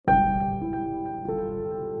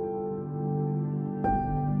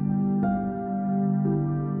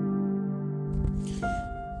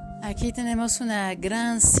Aquí tenemos una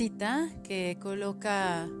gran cita que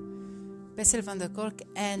coloca Bessel van der Kolk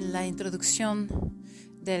en la introducción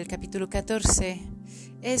del capítulo 14.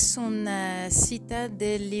 Es una cita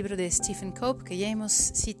del libro de Stephen Cope que ya hemos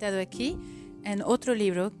citado aquí en otro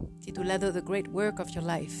libro titulado The Great Work of Your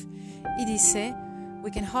Life. Y dice, "We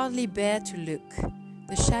can hardly bear to look.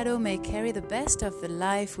 The shadow may carry the best of the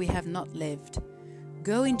life we have not lived.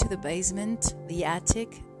 Go into the basement, the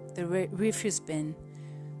attic, the refuse bin.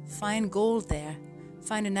 Find gold there.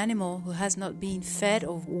 Find an animal who has not been fed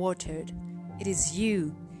or watered. It is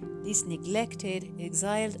you. This neglected,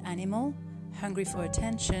 exiled animal, hungry for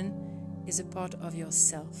attention, is a part of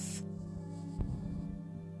yourself."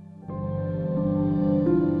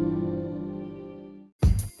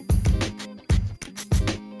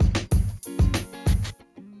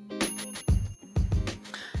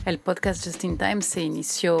 El podcast Just in Time se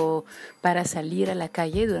inició para salir a la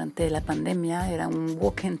calle durante la pandemia. Era un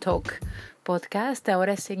walk and talk podcast.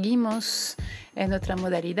 Ahora seguimos en otra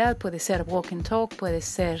modalidad. Puede ser walk and talk, puede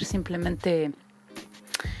ser simplemente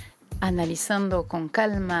analizando con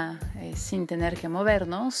calma, sin tener que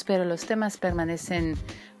movernos, pero los temas permanecen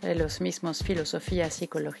los mismos: filosofía,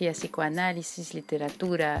 psicología, psicoanálisis,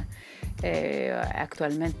 literatura.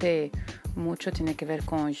 Actualmente mucho tiene que ver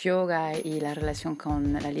con yoga y la relación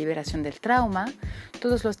con la liberación del trauma.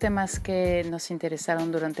 Todos los temas que nos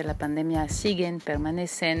interesaron durante la pandemia siguen,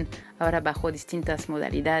 permanecen, ahora bajo distintas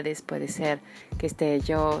modalidades. Puede ser que esté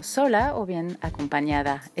yo sola o bien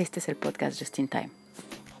acompañada. Este es el podcast Just in Time.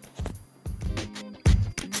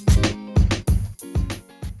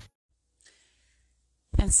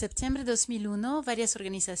 En septiembre de 2001, varias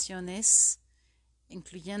organizaciones,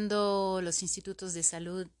 incluyendo los institutos de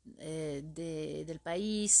salud del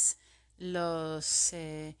país, los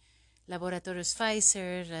laboratorios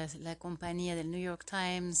Pfizer, la compañía del New York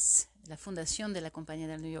Times, la fundación de la compañía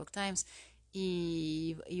del New York Times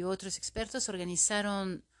y otros expertos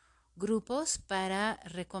organizaron grupos para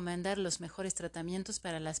recomendar los mejores tratamientos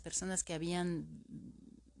para las personas que habían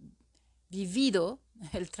vivido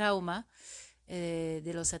el trauma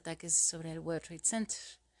de los ataques sobre el World Trade Center.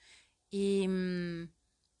 Y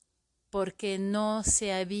porque no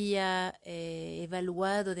se había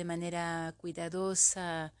evaluado de manera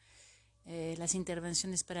cuidadosa las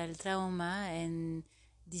intervenciones para el trauma en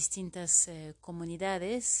distintas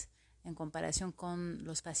comunidades en comparación con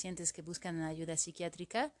los pacientes que buscan ayuda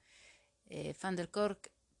psiquiátrica, Van der Kolk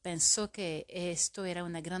pensó que esto era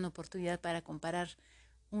una gran oportunidad para comparar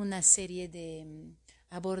una serie de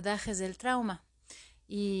abordajes del trauma,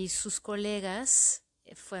 y sus colegas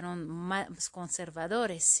fueron más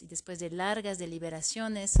conservadores, y después de largas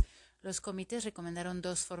deliberaciones los comités recomendaron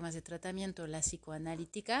dos formas de tratamiento: la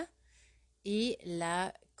psicoanalítica y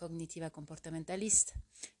la cognitiva comportamentalista.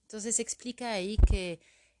 Entonces explica ahí que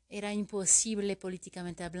era imposible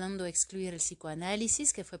políticamente hablando excluir el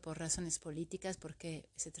psicoanálisis, que fue por razones políticas porque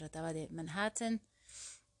se trataba de Manhattan,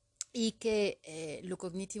 y que lo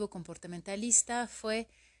cognitivo comportamentalista fue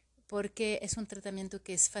porque es un tratamiento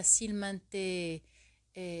que es fácilmente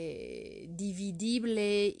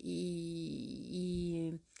dividible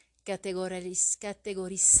y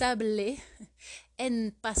categorizable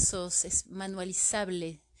en pasos, es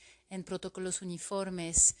manualizable en protocolos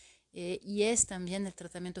uniformes, y es también el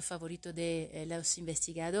tratamiento favorito de los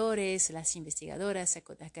investigadores, las investigadoras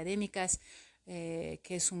académicas, que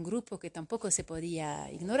es un grupo que tampoco se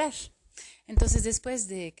podía ignorar. Entonces, después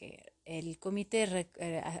de que el comité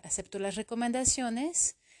aceptó las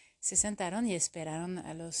recomendaciones, se sentaron y esperaron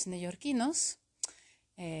a los neoyorquinos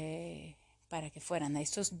para que fueran a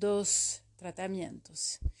estos dos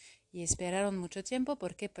tratamientos. Y esperaron mucho tiempo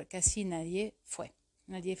porque casi nadie fue.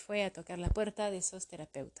 Nadie fue a tocar la puerta de esos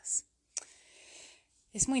terapeutas.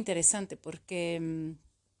 Es muy interesante porque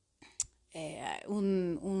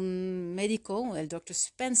un médico, el Dr.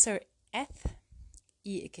 Spencer E,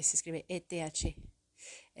 que se escribe ETH,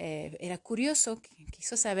 era curioso,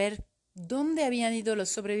 quiso saber dónde habían ido los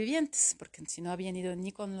sobrevivientes, porque si no habían ido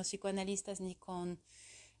ni con los psicoanalistas ni con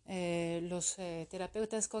los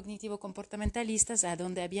terapeutas cognitivo-comportamentalistas, a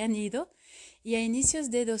dónde habían ido. Y a inicios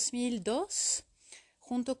de 2002,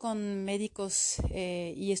 junto con médicos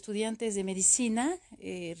y estudiantes de medicina,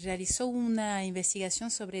 realizó una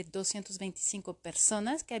investigación sobre 225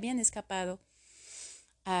 personas que habían escapado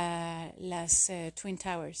a las Twin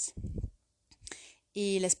Towers,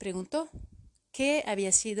 y les preguntó qué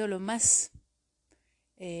había sido lo más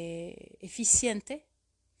eficiente,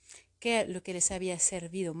 lo que les había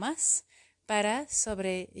servido más para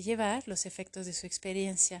sobrellevar los efectos de su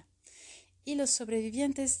experiencia. Y los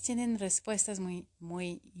sobrevivientes tienen respuestas muy,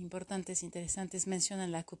 muy importantes, interesantes.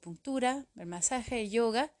 Mencionan la acupuntura, el masaje, el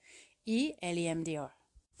yoga y el EMDR.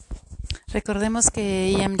 Recordemos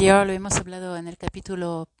que EMDR, lo hemos hablado en el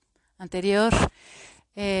capítulo anterior,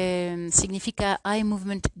 significa Eye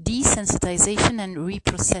Movement Desensitization and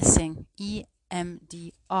Reprocessing,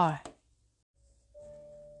 EMDR.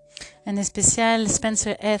 En especial,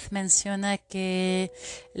 Spencer E. menciona que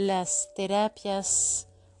las terapias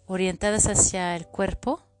orientadas hacia el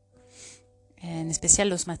cuerpo, en especial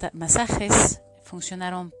los masajes,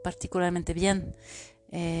 funcionaron particularmente bien.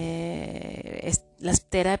 Las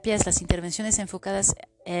terapias, las intervenciones enfocadas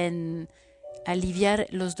en aliviar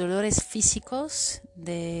los dolores físicos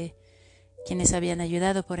de quienes habían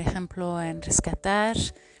ayudado, por ejemplo, en rescatar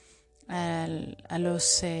a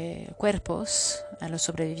los cuerpos, a los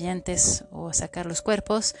sobrevivientes o a sacar los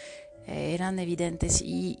cuerpos, eran evidentes,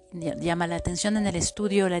 y llama la atención en el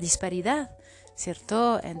estudio la disparidad,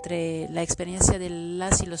 ¿cierto?, entre la experiencia de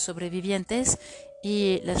las y los sobrevivientes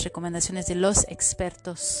y las recomendaciones de los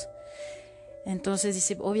expertos. Entonces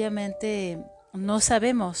dice, obviamente no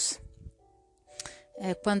sabemos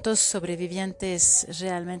cuántos sobrevivientes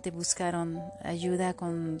realmente buscaron ayuda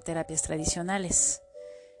con terapias tradicionales.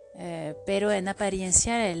 Pero en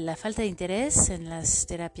apariencia la falta de interés en las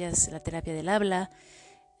terapias, la terapia del habla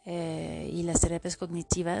y las terapias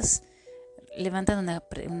cognitivas levantan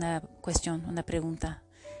una cuestión, una pregunta.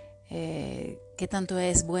 ¿Qué tanto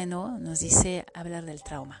es bueno, nos dice, hablar del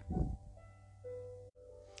trauma?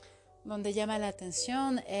 Donde llama la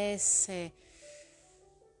atención es en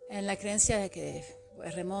la creencia de que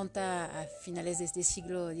remonta a finales del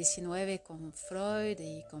siglo XIX con Freud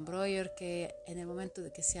y con Breuer, que en el momento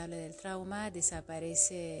de que se habla del trauma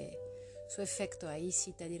desaparece su efecto. Ahí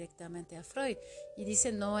cita directamente a Freud y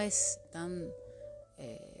dice no es tan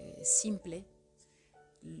simple.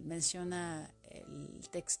 Menciona el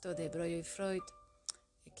texto de Breuer y Freud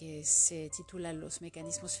que se titula Los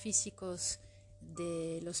mecanismos físicos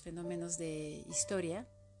de los fenómenos de histeria,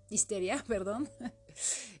 de historias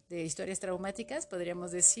traumáticas,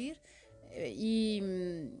 podríamos decir, y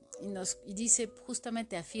dice,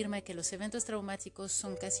 justamente afirma que los eventos traumáticos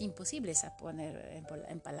son casi imposibles a poner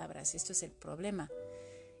en palabras. Esto es el problema,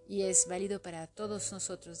 y es válido para todos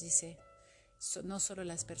nosotros, dice, no solo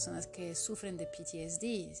las personas que sufren de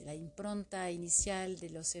PTSD. La impronta inicial de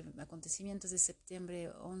los acontecimientos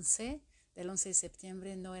de del 11 de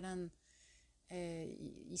septiembre no eran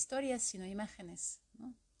historias, sino imágenes,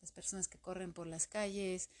 ¿no? Las personas que corren por las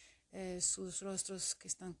calles, sus rostros que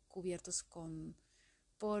están cubiertos con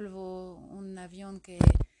polvo, un avión que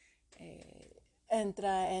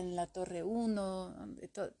entra en la Torre 1,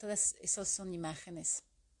 todas esas son imágenes.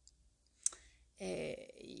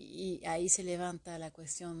 Y ahí se levanta la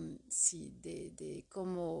cuestión de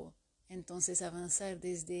cómo entonces avanzar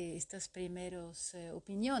desde estas primeras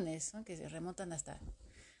opiniones, ¿no?, que se remontan hasta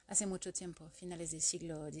hace mucho tiempo, finales del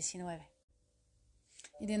siglo XIX.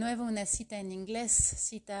 Y de nuevo una cita en inglés,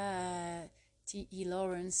 cita a T. E.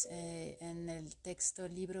 Lawrence en el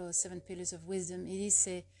libro Seven Pillars of Wisdom, y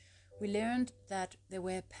dice, "We learned that there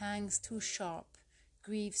were pangs too sharp,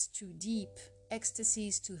 griefs too deep,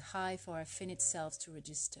 ecstasies too high for our finite selves to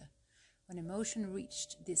register. When emotion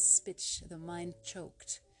reached this pitch, the mind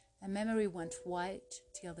choked, and memory went white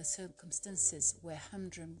till the circumstances were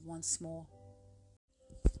humdrum once more."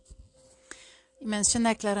 Y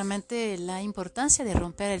menciona claramente la importancia de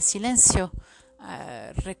romper el silencio.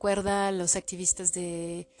 Recuerda a los activistas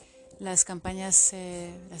de las campañas,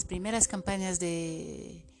 las primeras campañas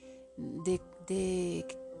de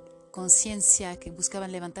conciencia, que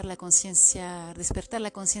buscaban levantar la conciencia, despertar la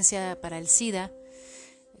conciencia para el SIDA,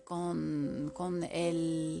 con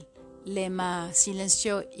el lema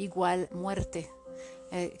silencio igual muerte.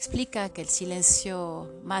 Explica que el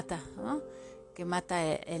silencio mata, ¿no?, que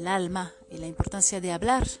mata el alma, y la importancia de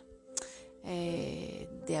hablar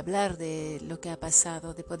de lo que ha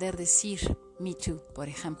pasado, de poder decir Me Too, por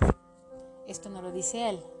ejemplo. Esto no lo dice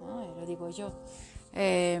él, ¿no?, lo digo yo.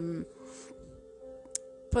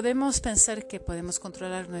 Podemos pensar que podemos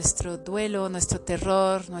controlar nuestro duelo, nuestro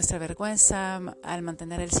terror, nuestra vergüenza al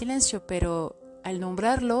mantener el silencio, pero al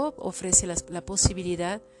nombrarlo ofrece la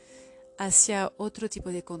posibilidad hacia otro tipo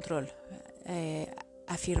de control,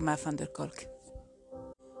 afirma Van der Kolk.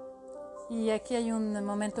 Y aquí hay un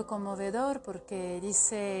momento conmovedor porque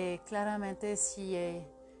dice claramente si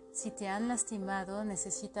te han lastimado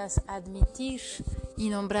necesitas admitir y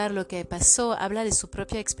nombrar lo que pasó. Habla de su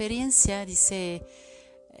propia experiencia, dice,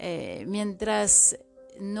 mientras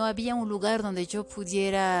no había un lugar donde yo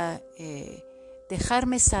pudiera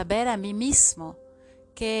dejarme saber a mí mismo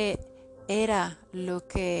qué era lo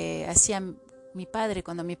que hacía mi padre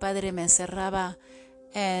cuando mi padre me encerraba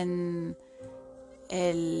en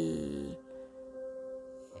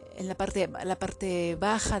en la parte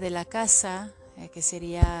baja de la casa, que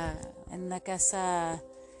sería en una casa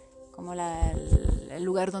como el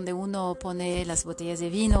lugar donde uno pone las botellas de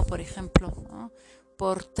vino, por ejemplo, ¿no?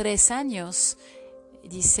 Por 3 años,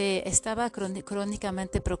 dice, estaba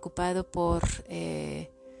crónicamente preocupado por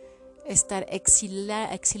estar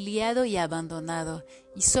exiliado y abandonado.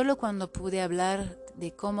 Y solo cuando pude hablar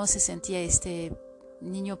de cómo se sentía este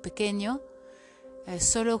niño pequeño,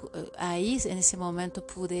 solo ahí, en ese momento,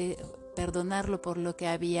 pude perdonarlo por lo que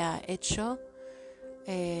había hecho,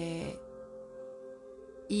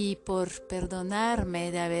 y por perdonarme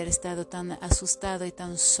de haber estado tan asustado y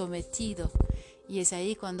tan sometido. Y es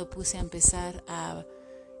ahí cuando puse a empezar a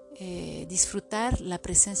disfrutar la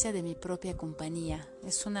presencia de mi propia compañía.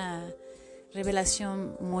 Es una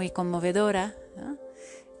revelación muy conmovedora, ¿no?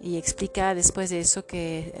 Y explica después de eso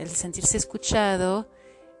que el sentirse escuchado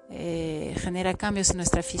genera cambios en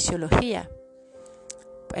nuestra fisiología.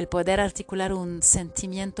 El poder articular un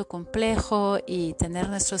sentimiento complejo y tener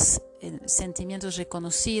nuestros sentimientos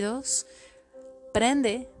reconocidos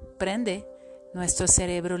prende nuestro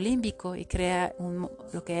cerebro límbico y crea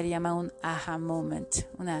lo que él llama un aha moment,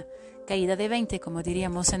 una caída de 20, como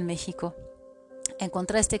diríamos en México. En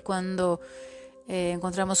contraste, cuando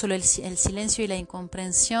encontramos solo el silencio y la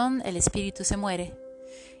incomprensión, el espíritu se muere.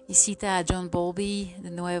 Y cita a John Bowlby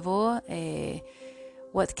de nuevo,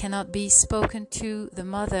 what cannot be spoken to the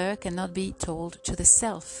mother cannot be told to the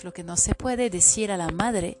self. Lo que no se puede decir a la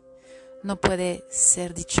madre no puede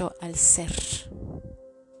ser dicho al ser.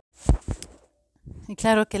 Y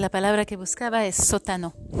claro que la palabra que buscaba es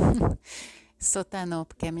sótano. Sótano,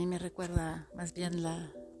 porque a mí me recuerda más bien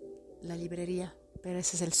la librería, pero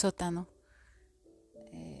ese es el sótano.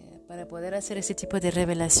 Para poder hacer ese tipo de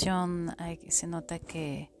revelación se nota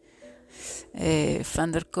que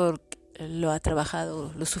Van der Kolk lo ha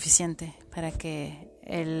trabajado lo suficiente para que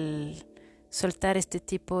el soltar este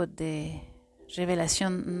tipo de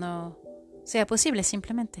revelación no sea posible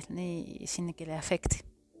simplemente, ni sin que le afecte.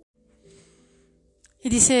 Y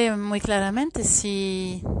dice muy claramente,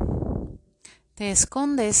 si te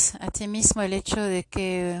escondes a ti mismo el hecho de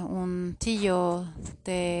que un tío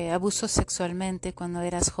te abusó sexualmente cuando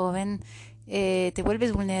eras joven, te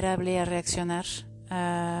vuelves vulnerable a reaccionar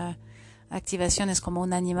a activaciones como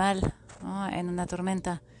un animal, ¿no? En una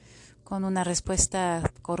tormenta, con una respuesta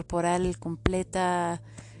corporal completa,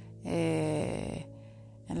 en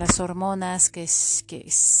las hormonas que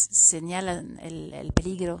señalan el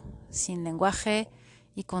peligro. Sin lenguaje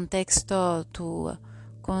y contexto, tu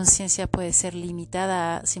conciencia puede ser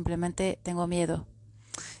limitada a simplemente tengo miedo.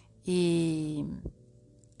 Y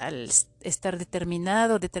al estar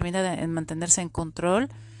determinada en mantenerse en control,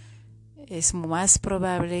 es más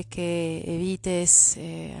probable que evites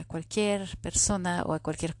a cualquier persona o a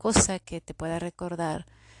cualquier cosa que te pueda recordar,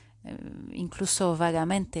 incluso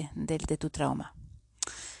vagamente, de tu trauma.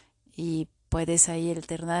 Y puedes ahí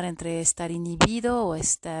alternar entre estar inhibido o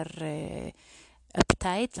estar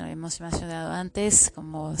uptight, lo hemos mencionado antes,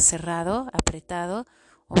 como cerrado, apretado,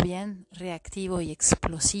 o bien reactivo y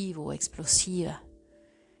explosivo o explosiva.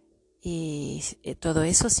 Y todo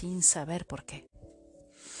eso sin saber por qué.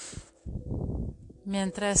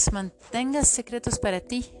 Mientras mantengas secretos para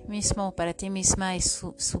ti mismo o para ti misma y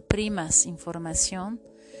suprimas información,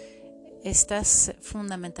 estás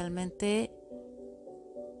fundamentalmente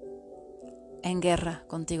en guerra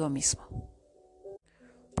contigo mismo.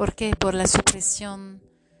 ¿Por qué? Por la supresión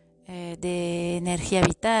de energía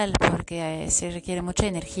vital, porque se requiere mucha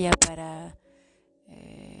energía para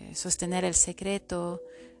sostener el secreto,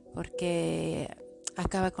 porque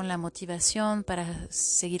acaba con la motivación para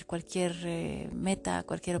seguir cualquier meta,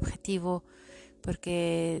 cualquier objetivo,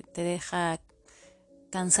 porque te deja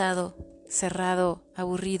cansado, cerrado,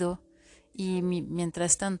 aburrido, y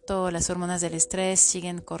mientras tanto las hormonas del estrés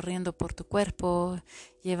siguen corriendo por tu cuerpo,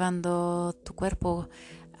 llevando tu cuerpo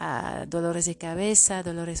a dolores de cabeza,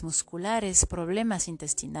 dolores musculares, problemas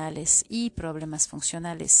intestinales y problemas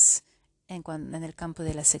funcionales en el campo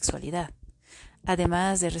de la sexualidad.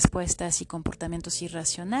 Además de respuestas y comportamientos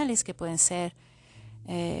irracionales que pueden ser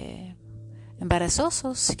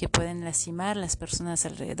embarazosos, que pueden lastimar a las personas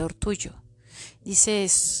alrededor tuyo. Dice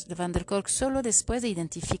Van der Kolk, solo después de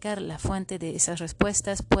identificar la fuente de esas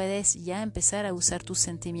respuestas puedes ya empezar a usar tus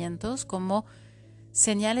sentimientos como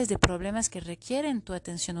señales de problemas que requieren tu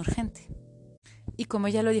atención urgente. Y como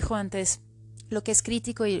ya lo dijo antes, lo que es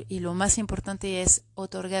crítico y lo más importante es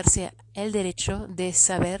otorgarse el derecho de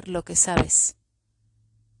saber lo que sabes.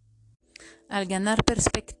 Al ganar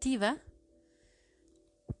perspectiva,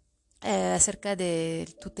 acerca de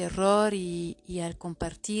tu terror y al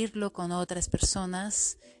compartirlo con otras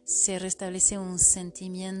personas se restablece un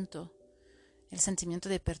sentimiento, el sentimiento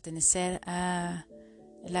de pertenecer a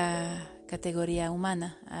la categoría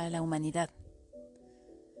humana, a la humanidad.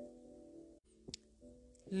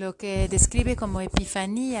 Lo que describe como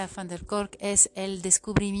epifanía Van der Kolk es el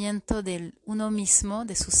descubrimiento de uno mismo,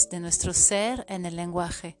 de nuestro ser en el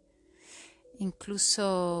lenguaje.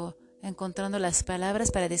 Incluso encontrando las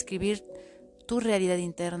palabras para describir tu realidad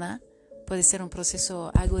interna puede ser un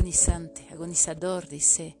proceso agonizante, agonizador,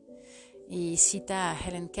 dice. Y cita a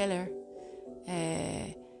Helen Keller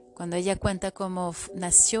cuando ella cuenta cómo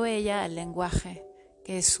nació ella el lenguaje,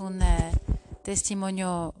 que es un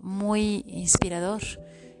testimonio muy inspirador.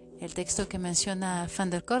 El texto que menciona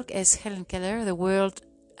Van der Kolk es Helen Keller, The World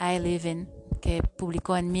I Live In, que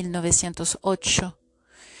publicó en 1908.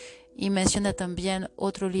 Y menciona también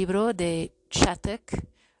otro libro de Shattuck,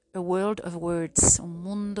 A World of Words, un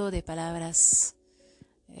mundo de palabras.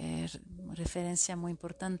 Referencia muy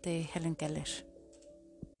importante, Helen Keller.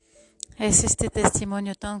 Es este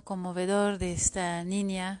testimonio tan conmovedor de esta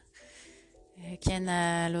niña, quien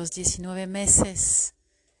a los 19 meses,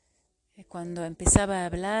 cuando empezaba a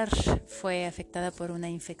hablar, fue afectada por una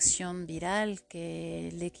infección viral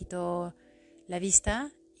que le quitó la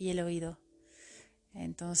vista y el oído.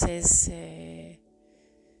 Entonces,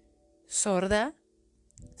 sorda,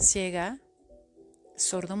 ciega,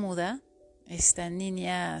 sordomuda, esta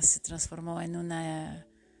niña se transformó en un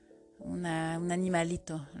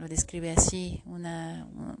animalito, lo describe así, una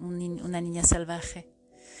niña salvaje.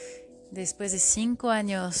 Después de 5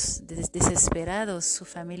 años desesperados, su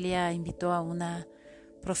familia invitó a una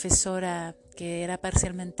profesora que era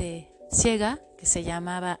parcialmente ciega, que se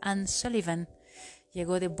llamaba Ann Sullivan.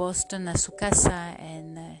 Llegó de Boston a su casa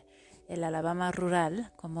en el Alabama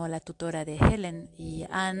rural como la tutora de Helen, y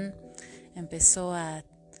Ann empezó a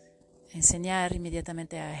enseñar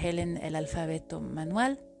inmediatamente a Helen el alfabeto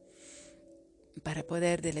manual para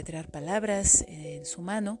poder deletrear palabras en su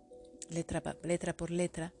mano, letra por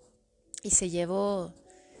letra. Y se llevó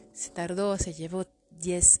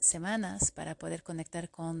 10 semanas para poder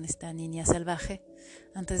conectar con esta niña salvaje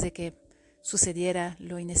antes de que sucediera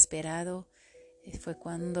lo inesperado. Fue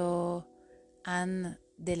cuando Anne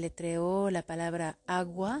deletreó la palabra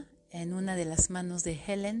agua en una de las manos de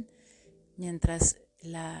Helen, mientras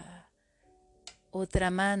la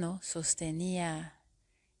otra mano sostenía,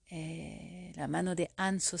 la mano de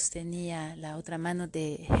Anne sostenía la otra mano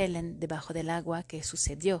de Helen debajo del agua. ¿Qué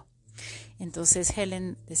sucedió? Entonces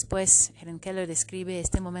Helen Keller describe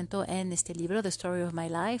este momento en este libro, The Story of My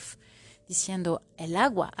Life, diciendo: el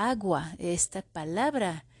agua, esta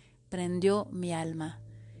palabra prendió mi alma.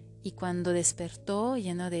 Y cuando despertó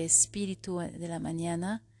lleno de espíritu de la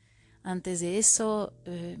mañana, antes de eso,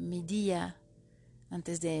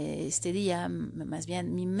 antes de este día, más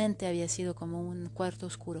bien mi mente había sido como un cuarto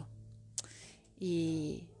oscuro.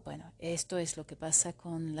 Y bueno, esto es lo que pasa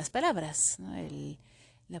con las palabras, ¿no?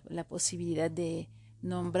 La posibilidad de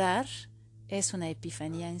nombrar es una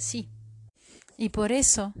epifanía en sí. Y por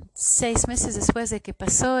eso, 6 meses después de que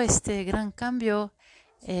pasó este gran cambio,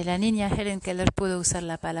 la niña Helen Keller pudo usar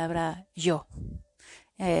la palabra yo.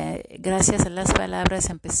 Gracias a las palabras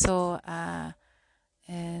empezó a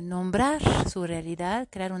nombrar su realidad,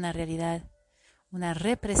 crear una realidad, una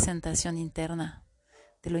representación interna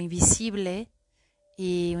de lo invisible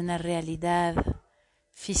y una realidad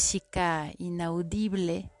física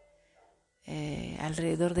inaudible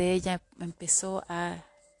alrededor de ella. Empezó a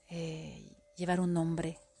llevar un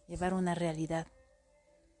nombre, llevar una realidad.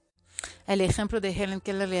 El ejemplo de Helen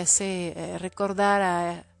Keller le hace recordar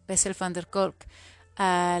a Bessel van der Kolk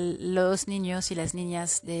a los niños y las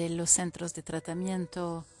niñas de los centros de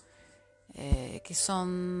tratamiento que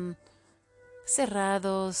son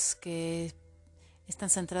cerrados, que están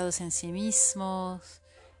centrados en sí mismos,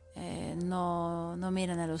 no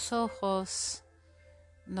miran a los ojos,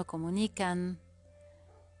 no comunican,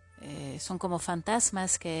 son como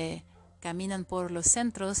fantasmas que caminan por los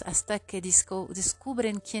centros hasta que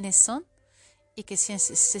descubren quiénes son y que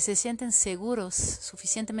se sienten seguros,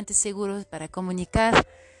 suficientemente seguros para comunicar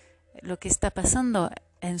lo que está pasando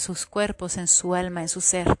en sus cuerpos, en su alma, en su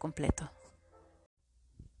ser completo.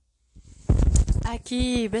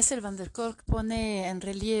 Aquí Bessel van der Kolk pone en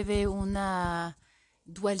relieve una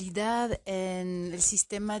dualidad en el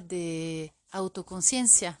sistema de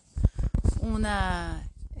autoconciencia, una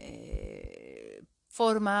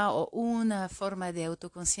forma de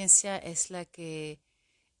autoconciencia es la que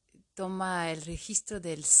toma el registro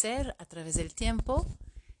del ser a través del tiempo,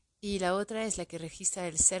 y la otra es la que registra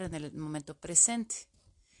el ser en el momento presente.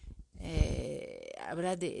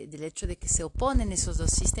 habla del hecho de que se oponen esos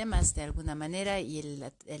dos sistemas de alguna manera y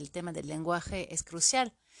el tema del lenguaje es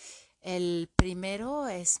crucial. El primero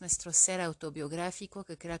es nuestro ser autobiográfico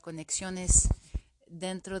que crea conexiones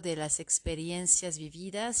dentro de las experiencias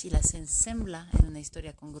vividas y las ensambla en una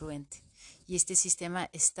historia congruente. Y este sistema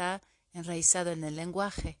está enraizado en el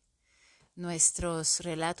lenguaje. Nuestros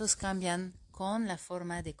relatos cambian con la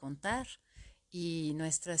forma de contar y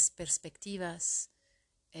nuestras perspectivas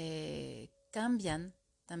cambian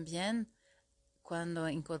también cuando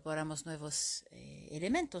incorporamos nuevos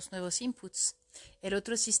elementos, nuevos inputs. El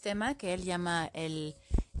otro sistema que él llama el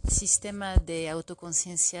sistema de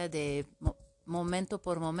autoconciencia de momento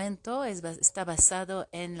por momento está basado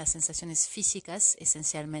en las sensaciones físicas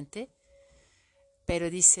esencialmente, pero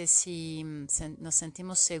dice si nos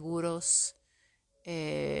sentimos seguros,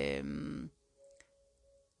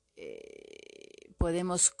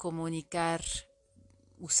 podemos comunicar,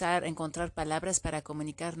 encontrar palabras para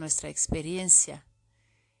comunicar nuestra experiencia.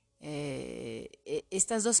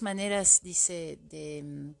 Estas dos maneras, dice,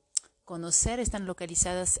 de conocer están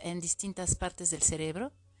localizadas en distintas partes del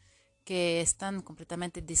cerebro que están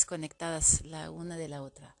completamente desconectadas la una de la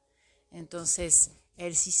otra. Entonces,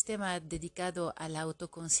 el sistema dedicado a la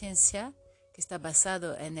autoconciencia, que está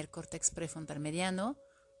basado en el córtex prefrontal mediano,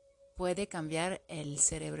 puede cambiar el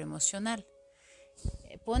cerebro emocional.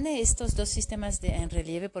 Pone estos dos sistemas en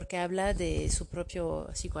relieve porque habla de su propio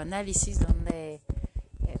psicoanálisis, donde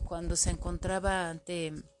cuando se encontraba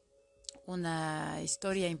ante una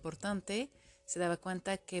historia importante, se daba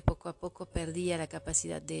cuenta que poco a poco perdía la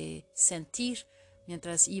capacidad de sentir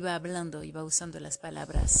mientras iba hablando, iba usando las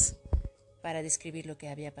palabras para describir lo que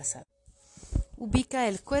había pasado. Ubica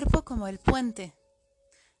el cuerpo como el puente.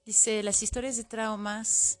 Dice, las historias de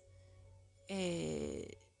traumas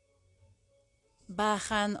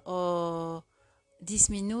bajan o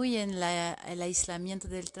disminuyen el aislamiento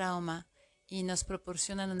del trauma y nos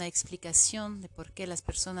proporcionan una explicación de por qué las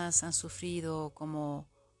personas han sufrido como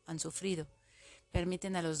han sufrido.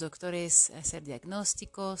 Permiten a los doctores hacer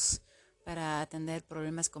diagnósticos para atender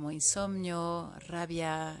problemas como insomnio,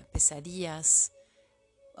 rabia, pesadillas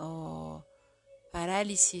o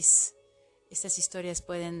parálisis. Estas historias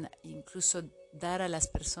pueden incluso dar a las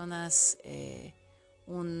personas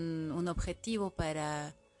un objetivo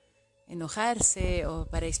para enojarse o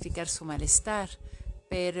para explicar su malestar,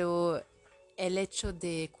 pero el hecho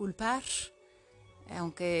de culpar,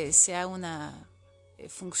 aunque sea una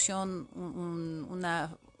función,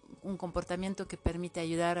 un comportamiento que permite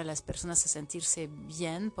ayudar a las personas a sentirse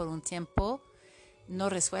bien por un tiempo, no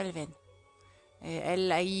resuelven.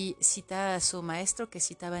 Él ahí cita a su maestro que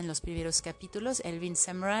citaba en los primeros capítulos, Elvin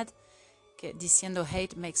Semrad, diciendo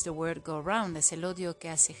hate makes the world go round, es el odio que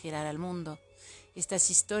hace girar al mundo. Estas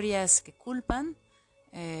historias que culpan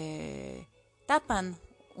tapan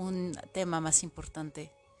un tema más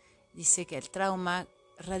importante. Dice que el trauma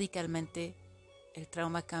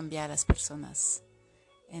cambia a las personas.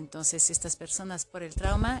 Entonces estas personas por el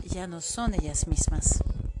trauma ya no son ellas mismas.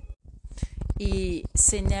 Y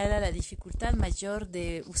señala la dificultad mayor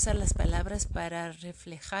de usar las palabras para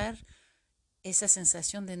reflejar esa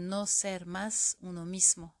sensación de no ser más uno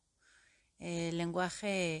mismo. El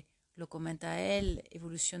lenguaje, lo comenta él,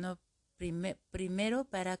 evolucionó primero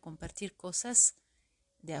para compartir cosas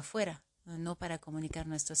de afuera, no para comunicar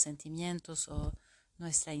nuestros sentimientos o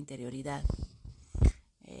nuestra interioridad.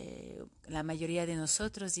 La mayoría de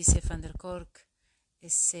nosotros, dice Van der Kolk,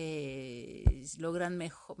 logran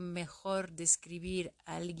mejor describir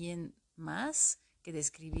a alguien más que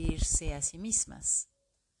describirse a sí mismas.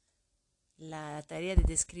 La tarea de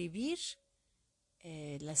describir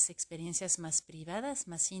las experiencias más privadas,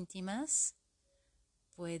 más íntimas,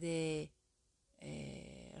 puede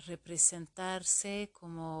representarse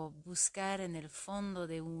como buscar en el fondo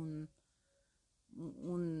de un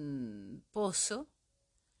pozo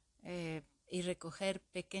y recoger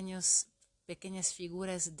pequeñas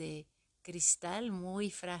figuras de cristal muy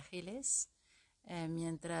frágiles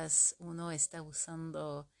mientras uno está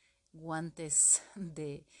usando guantes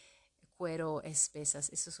de cuero espesas.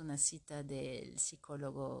 Eso es una cita del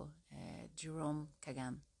psicólogo Jerome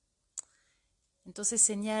Kagan. Entonces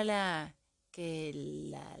señala que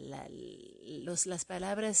las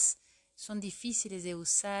palabras son difíciles de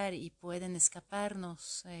usar y pueden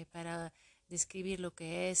escaparnos para describir lo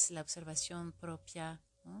que es la observación propia,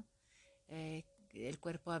 ¿no? El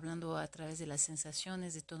cuerpo hablando a través de las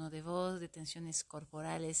sensaciones, de tono de voz, de tensiones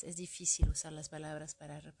corporales. Es difícil usar las palabras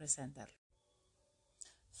para representarlo.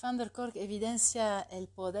 Van der Kolk evidencia el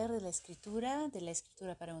poder de la escritura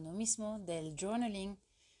para uno mismo, del journaling,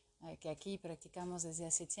 que aquí practicamos desde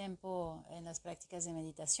hace tiempo en las prácticas de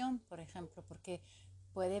meditación, por ejemplo, porque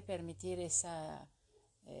puede permitir esa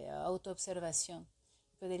autoobservación,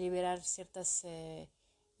 puede liberar ciertas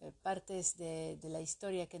partes de la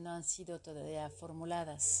historia que no han sido todavía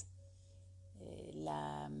formuladas.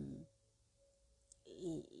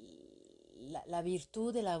 La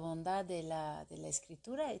virtud de la bondad de la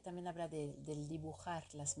escritura, y también habla del dibujar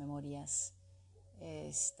las memorias.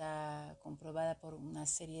 Está comprobada por una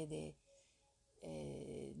serie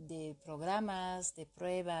de programas, de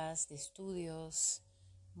pruebas, de estudios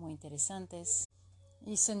muy interesantes.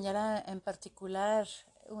 Y señala en particular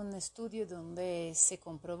un estudio donde se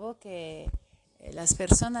comprobó que las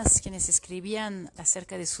personas quienes escribían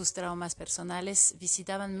acerca de sus traumas personales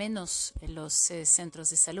visitaban menos los centros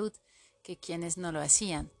de salud que quienes no lo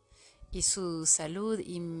hacían, y su salud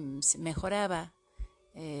mejoraba,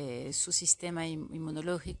 su sistema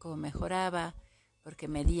inmunológico mejoraba porque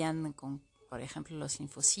medían con, por ejemplo, los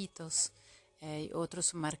linfocitos y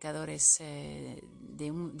otros marcadores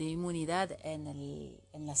de inmunidad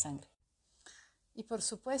en la sangre. Y por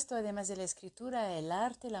supuesto, además de la escritura, el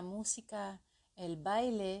arte, la música, el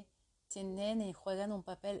baile tienen y juegan un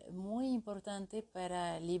papel muy importante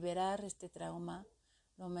para liberar este trauma.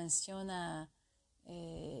 Lo menciona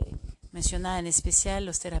en especial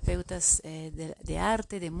los terapeutas de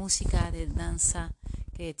arte, de música, de danza,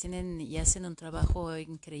 que tienen y hacen un trabajo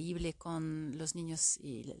increíble con los niños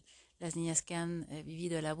y las niñas que han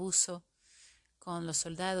vivido el abuso, con los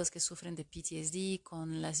soldados que sufren de PTSD,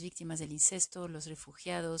 con las víctimas del incesto, los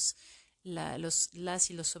refugiados, las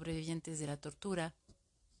y los sobrevivientes de la tortura.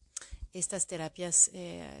 Estas terapias,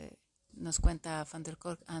 nos cuenta Van der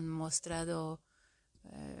Kolk, han mostrado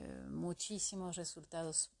muchísimos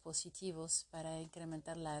resultados positivos para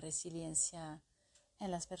incrementar la resiliencia en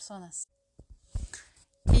las personas.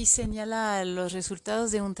 Y señala los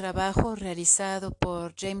resultados de un trabajo realizado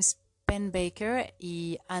por James Penbaker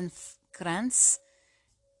y Anne Krantz,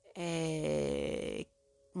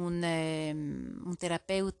 un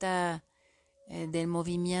terapeuta del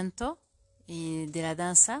movimiento y de la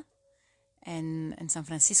danza en San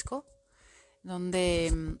Francisco,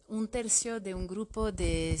 donde un tercio de un grupo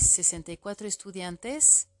de 64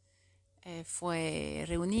 estudiantes fue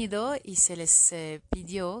reunido y se les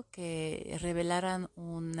pidió que revelaran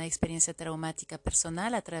una experiencia traumática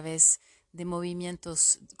personal a través de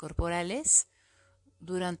movimientos corporales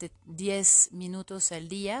durante 10 minutos al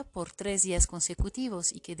día por 3 días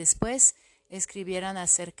consecutivos, y que después escribieran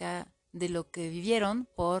acerca de lo que vivieron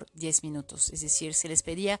por 10 minutos. Es decir, se les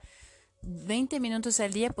pedía 20 minutos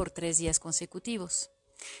al día por 3 días consecutivos.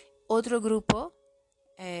 Otro grupo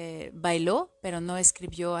bailó, pero no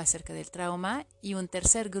escribió acerca del trauma, y un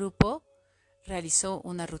tercer grupo realizó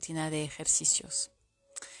una rutina de ejercicios.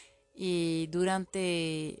 Y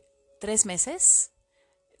durante 3 meses,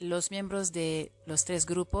 los miembros de los 3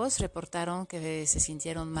 grupos reportaron que se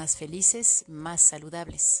sintieron más felices, más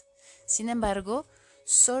saludables. Sin embargo,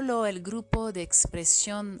 solo el grupo de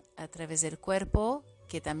expresión a través del cuerpo,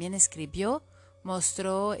 que también escribió,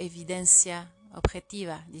 mostró evidencia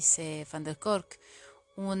objetiva, dice Van der Kolk,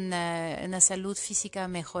 una salud física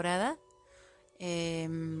mejorada.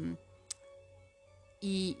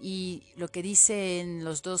 Y lo que dicen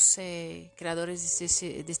los dos creadores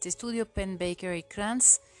de este estudio, Penbaker y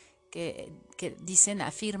Krantz, que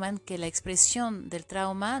afirman que la expresión del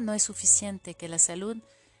trauma no es suficiente, que la salud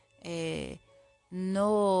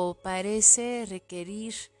no parece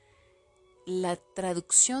requerir la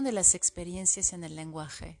traducción de las experiencias en el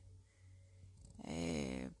lenguaje.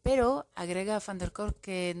 Pero agrega Van der Kolk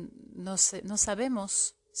que no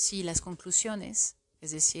sabemos si las conclusiones,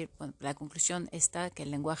 es decir, bueno, la conclusión está que el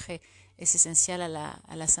lenguaje es esencial a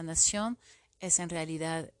la sanación, es en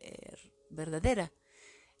realidad verdadera.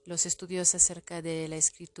 Los estudios acerca de la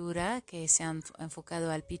escritura que se han enfocado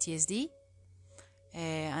al PTSD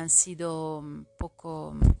han sido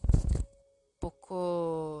poco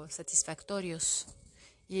satisfactorios.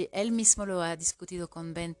 Y él mismo lo ha discutido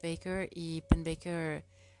con Ben Baker, y Ben Baker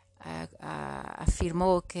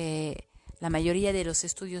afirmó que la mayoría de los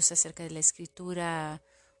estudios acerca de la escritura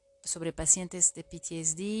sobre pacientes de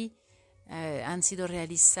PTSD han sido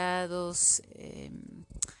realizados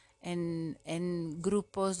en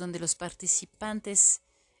grupos donde los participantes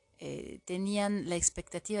tenían la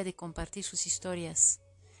expectativa de compartir sus historias.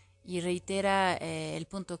 Y reitera el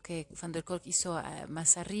punto que Van der Kolk hizo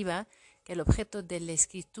más arriba, que el objeto de la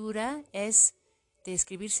escritura es de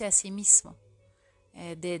escribirse a sí mismo,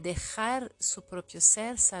 de dejar su propio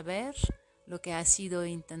ser saber lo que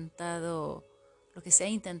se ha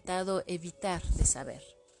intentado evitar de saber.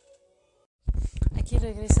 Aquí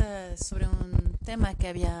regresa sobre un tema que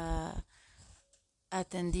había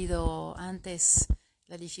atendido antes,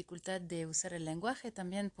 la dificultad de usar el lenguaje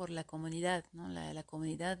también por la comunidad, ¿no? La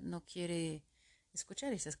comunidad no quiere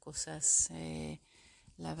escuchar esas cosas.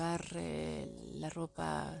 Lavar la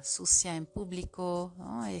ropa sucia en público,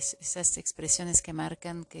 ¿no? Esas expresiones que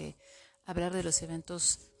marcan que hablar de los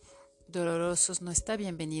eventos dolorosos no está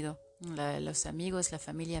bienvenido. Los amigos, la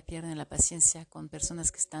familia pierden la paciencia con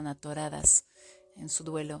personas que están atoradas en su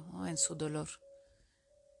duelo, ¿no? En su dolor.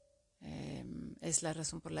 Es la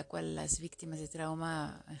razón por la cual las víctimas de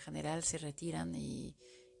trauma en general se retiran y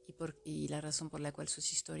la razón por la cual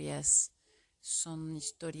sus historias son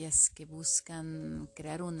historias que buscan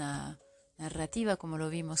crear una narrativa, como lo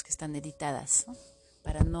vimos, que están editadas, ¿no?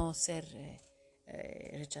 Para no ser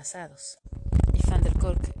rechazados. Y Van der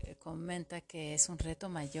Kolk comenta que es un reto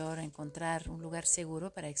mayor encontrar un lugar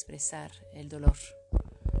seguro para expresar el dolor,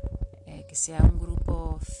 que sea un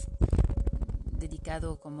grupo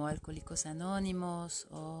dedicado como Alcohólicos Anónimos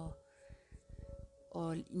o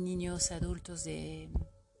niños adultos de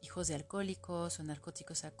hijos de alcohólicos o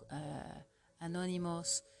narcóticos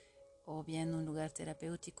anónimos, o bien un lugar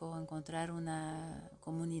terapéutico, encontrar una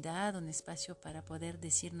comunidad, un espacio para poder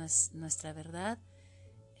decir nuestra verdad,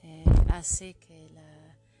 hace que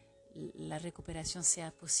la recuperación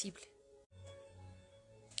sea posible.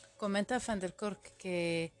 Comenta Van der Kolk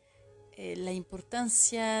que la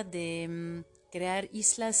importancia de crear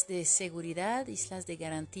islas de seguridad, islas de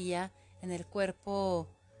garantía en el cuerpo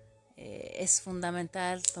es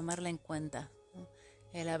fundamental tomarla en cuenta, ¿no?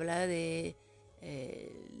 Él habla de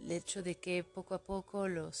el hecho de que poco a poco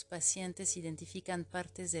los pacientes identifican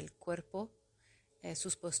partes del cuerpo,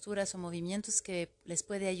 sus posturas o movimientos que les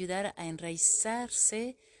puede ayudar a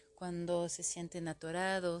enraizarse cuando se sienten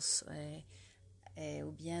atorados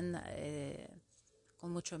o bien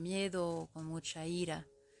con mucho miedo o con mucha ira.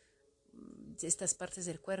 Estas partes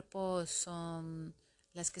del cuerpo son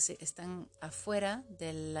las que están afuera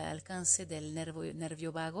del alcance del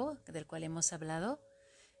nervio vago, del cual hemos hablado,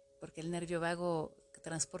 porque el nervio vago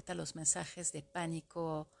transporta los mensajes de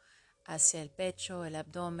pánico hacia el pecho, el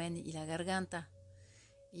abdomen y la garganta.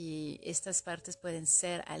 Y estas partes pueden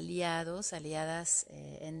ser aliadas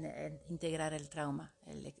en integrar el trauma.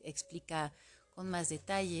 Él explica con más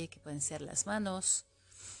detalle que pueden ser las manos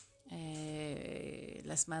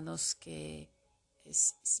que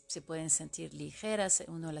se pueden sentir ligeras,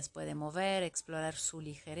 uno las puede mover, explorar su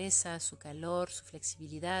ligereza, su calor, su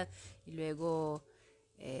flexibilidad y luego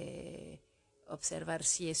observar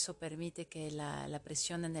si eso permite que la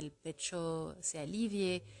presión en el pecho se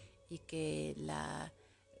alivie y que la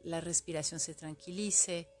respiración se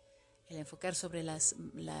tranquilice. El enfocar sobre las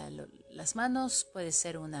manos puede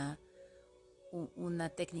ser una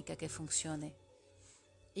técnica que funcione.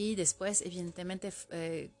 Y después, evidentemente,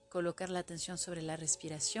 colocar la atención sobre la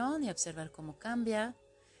respiración y observar cómo cambia.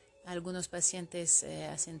 Algunos pacientes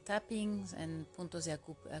hacen tapping en puntos de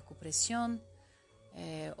acupresión.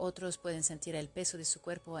 Otros pueden sentir el peso de su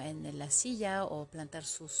cuerpo en la silla o plantar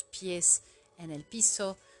sus pies en el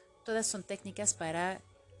piso. Todas son técnicas para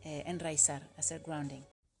enraizar, hacer grounding.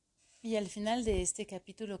 Y al final de este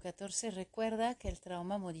capítulo 14 recuerda que el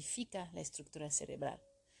trauma modifica la estructura cerebral.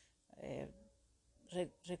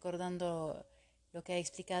 Recordando lo que he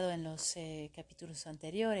explicado en los capítulos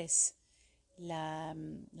anteriores, la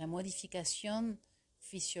modificación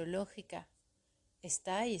fisiológica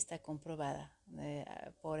está comprobada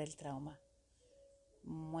por el trauma.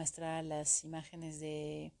 Muestra las imágenes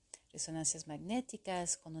de resonancias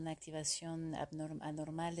magnéticas con una activación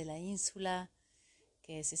anormal de la ínsula,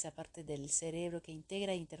 que es esa parte del cerebro que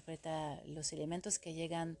integra e interpreta los elementos que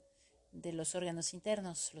llegan de los órganos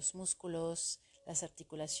internos, los músculos, las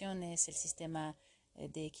articulaciones, el sistema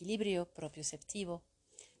de equilibrio propioceptivo,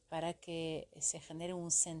 para que se genere un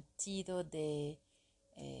sentido del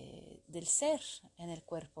ser en el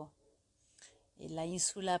cuerpo. La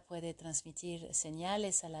ínsula puede transmitir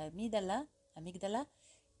señales a la amígdala,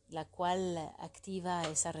 la cual activa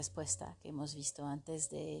esa respuesta que hemos visto antes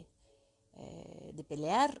de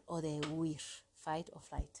pelear o de huir, fight or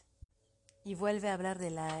flight. Y vuelve a hablar de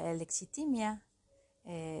la exitimia,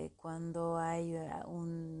 cuando hay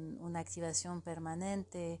una activación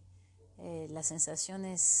permanente, las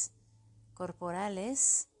sensaciones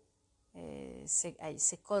corporales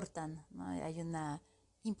se cortan, ¿no? Hay una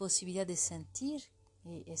imposibilidad de sentir,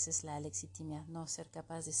 y esa es la exitimia, no ser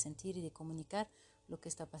capaz de sentir y de comunicar lo que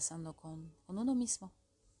está pasando con uno mismo.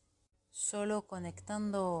 Solo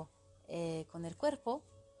conectando con el cuerpo,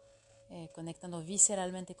 conectando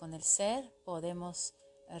visceralmente con el ser, podemos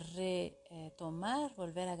retomar,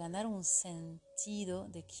 volver a ganar un sentido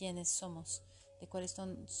de quiénes somos, de cuáles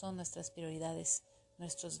son nuestras prioridades,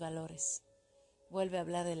 nuestros valores. Vuelve a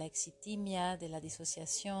hablar de la exitimia, de la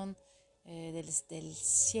disociación, del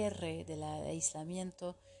cierre, del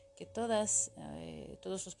aislamiento, que todos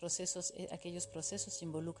los procesos, aquellos procesos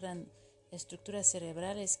involucran estructuras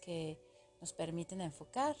cerebrales que nos permiten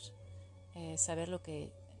enfocar, saber lo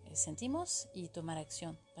que sentimos y tomar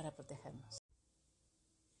acción para protegernos.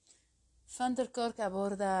 Van der Kolk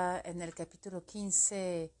aborda en el capítulo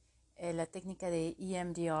 15 la técnica de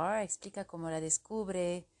EMDR, explica cómo la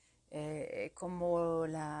descubre, cómo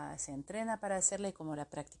se entrena para hacerla y cómo la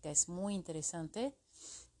práctica es muy interesante.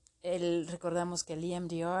 Recordamos que el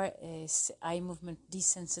EMDR es Eye Movement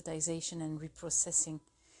Desensitization and Reprocessing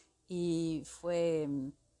y fue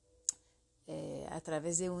a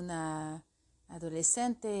través de una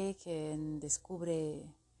adolescente que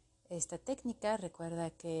descubre esta técnica. Recuerda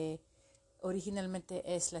que originalmente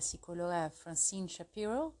es la psicóloga Francine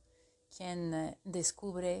Shapiro quien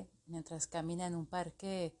descubre mientras camina en un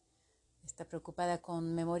parque, está preocupada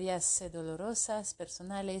con memorias dolorosas,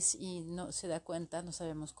 personales, y no se da cuenta, no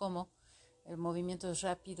sabemos cómo, movimientos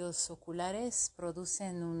rápidos oculares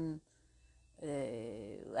producen un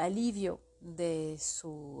alivio de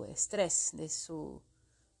su estrés, de su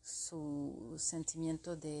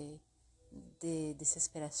sentimiento de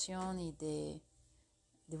desesperación y de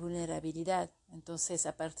vulnerabilidad. Entonces,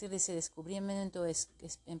 a partir de ese descubrimiento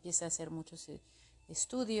empieza a hacer muchos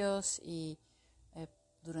estudios y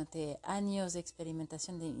durante años de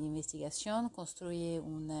experimentación, de investigación, construye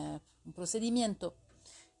un procedimiento.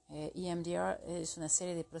 EMDR es una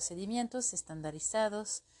serie de procedimientos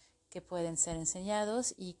estandarizados que pueden ser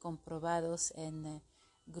enseñados y comprobados en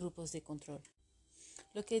grupos de control.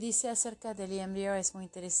 Lo que dice acerca del EMDR es muy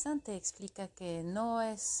interesante. Explica que no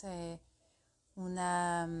es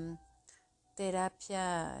una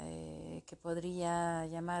terapia que podría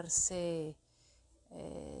llamarse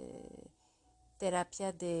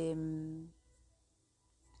terapia de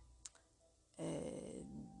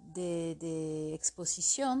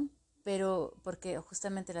exposición, pero porque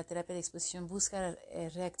justamente la terapia de exposición busca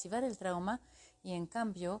reactivar el trauma, y en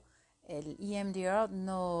cambio el EMDR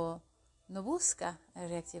no busca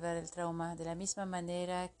reactivar el trauma de la misma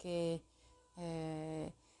manera que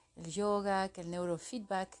el yoga, que el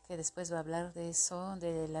neurofeedback, que después va a hablar de eso,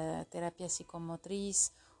 de la terapia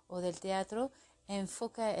psicomotriz o del teatro.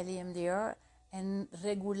 Enfoca el EMDR en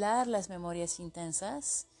regular las memorias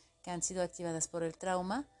intensas que han sido activadas por el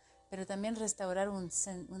trauma, pero también restaurar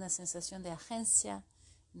una sensación de agencia,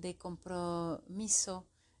 de compromiso,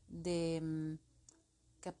 de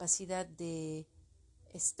capacidad de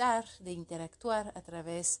estar, de interactuar a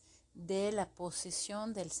través de la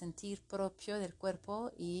posesión del sentir propio del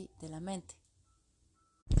cuerpo y de la mente.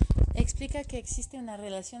 Explica que existe una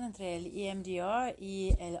relación entre el EMDR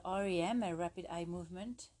y el REM, el Rapid Eye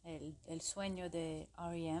Movement, el sueño de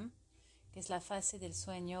REM, que es la fase del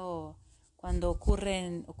sueño cuando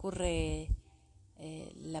ocurre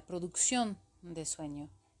la producción de sueño.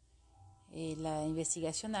 La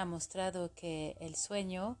investigación ha mostrado que el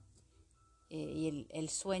sueño y el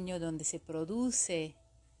sueño donde se produce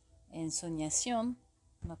ensoñación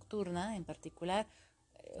nocturna en particular,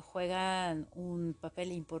 juegan un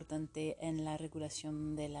papel importante en la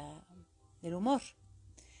regulación del humor.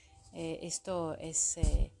 Esto es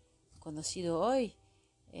conocido hoy.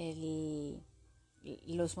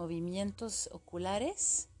 Los movimientos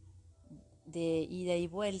oculares de ida y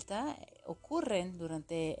vuelta ocurren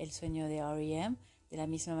durante el sueño de REM de la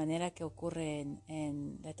misma manera que ocurre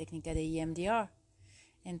en la técnica de EMDR.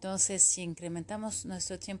 Entonces, si incrementamos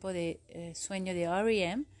nuestro tiempo de sueño de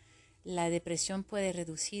REM, la depresión puede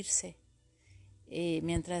reducirse.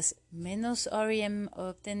 Mientras menos REM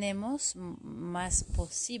obtenemos, más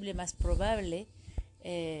posible, más probable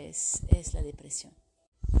es la depresión.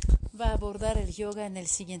 Va a abordar el yoga en el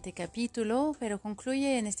siguiente capítulo, pero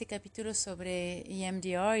concluye en este capítulo sobre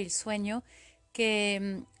EMDR y el sueño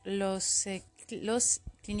que los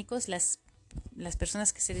clínicos, las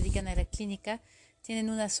personas que se dedican a la clínica,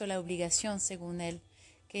 tienen una sola obligación, según él,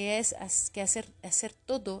 que es hacer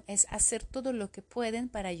todo lo que pueden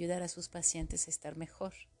para ayudar a sus pacientes a estar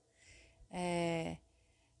mejor.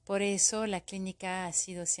 Por eso la clínica ha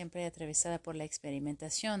sido siempre atravesada por la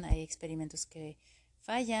experimentación. Hay experimentos que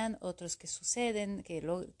fallan, otros que suceden,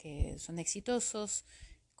 que son exitosos,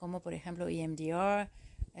 como por ejemplo EMDR,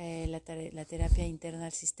 la terapia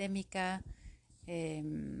internal sistémica.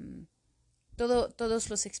 Todos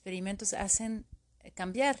los experimentos hacen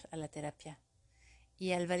cambiar a la terapia,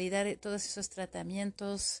 y al validar todos esos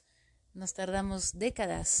tratamientos nos tardamos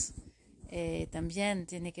décadas. También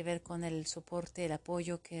tiene que ver con el soporte, el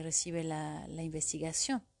apoyo que recibe la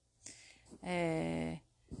investigación. Él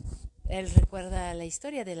recuerda la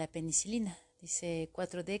historia de la penicilina. Dice,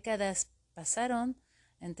 4 décadas pasaron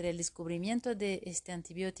entre el descubrimiento de este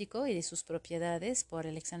antibiótico y de sus propiedades por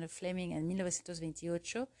Alexander Fleming en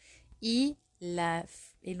 1928 y la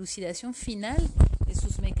elucidación final de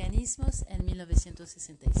sus mecanismos en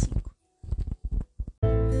 1965.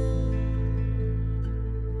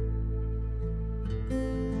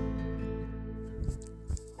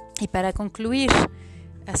 Y para concluir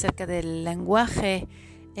acerca del lenguaje,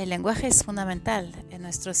 el lenguaje es fundamental.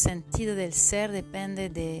 Nuestro sentido del ser depende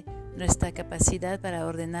de nuestra capacidad para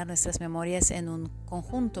ordenar nuestras memorias en un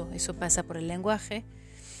conjunto. Eso pasa por el lenguaje.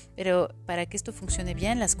 Pero para que esto funcione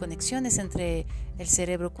bien, las conexiones entre el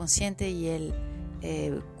cerebro consciente y el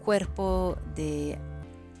cuerpo de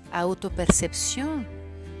autopercepción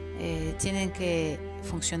tienen que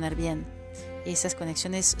funcionar bien. Y esas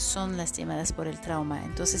conexiones son lastimadas por el trauma.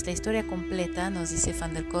 Entonces la historia completa, nos dice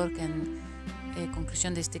Van der Kolk en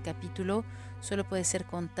conclusión de este capítulo, solo puede ser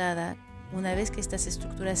contada una vez que estas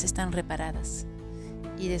estructuras están reparadas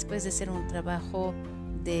y después de hacer un trabajo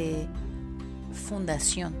de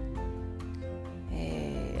fundación.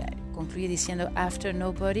 Concluye diciendo, after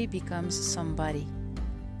nobody becomes somebody.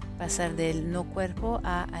 Pasar del no cuerpo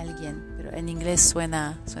a alguien. Pero en inglés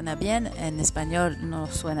suena bien, en español no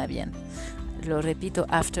suena bien. Lo repito,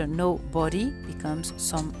 after nobody becomes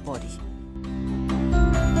somebody.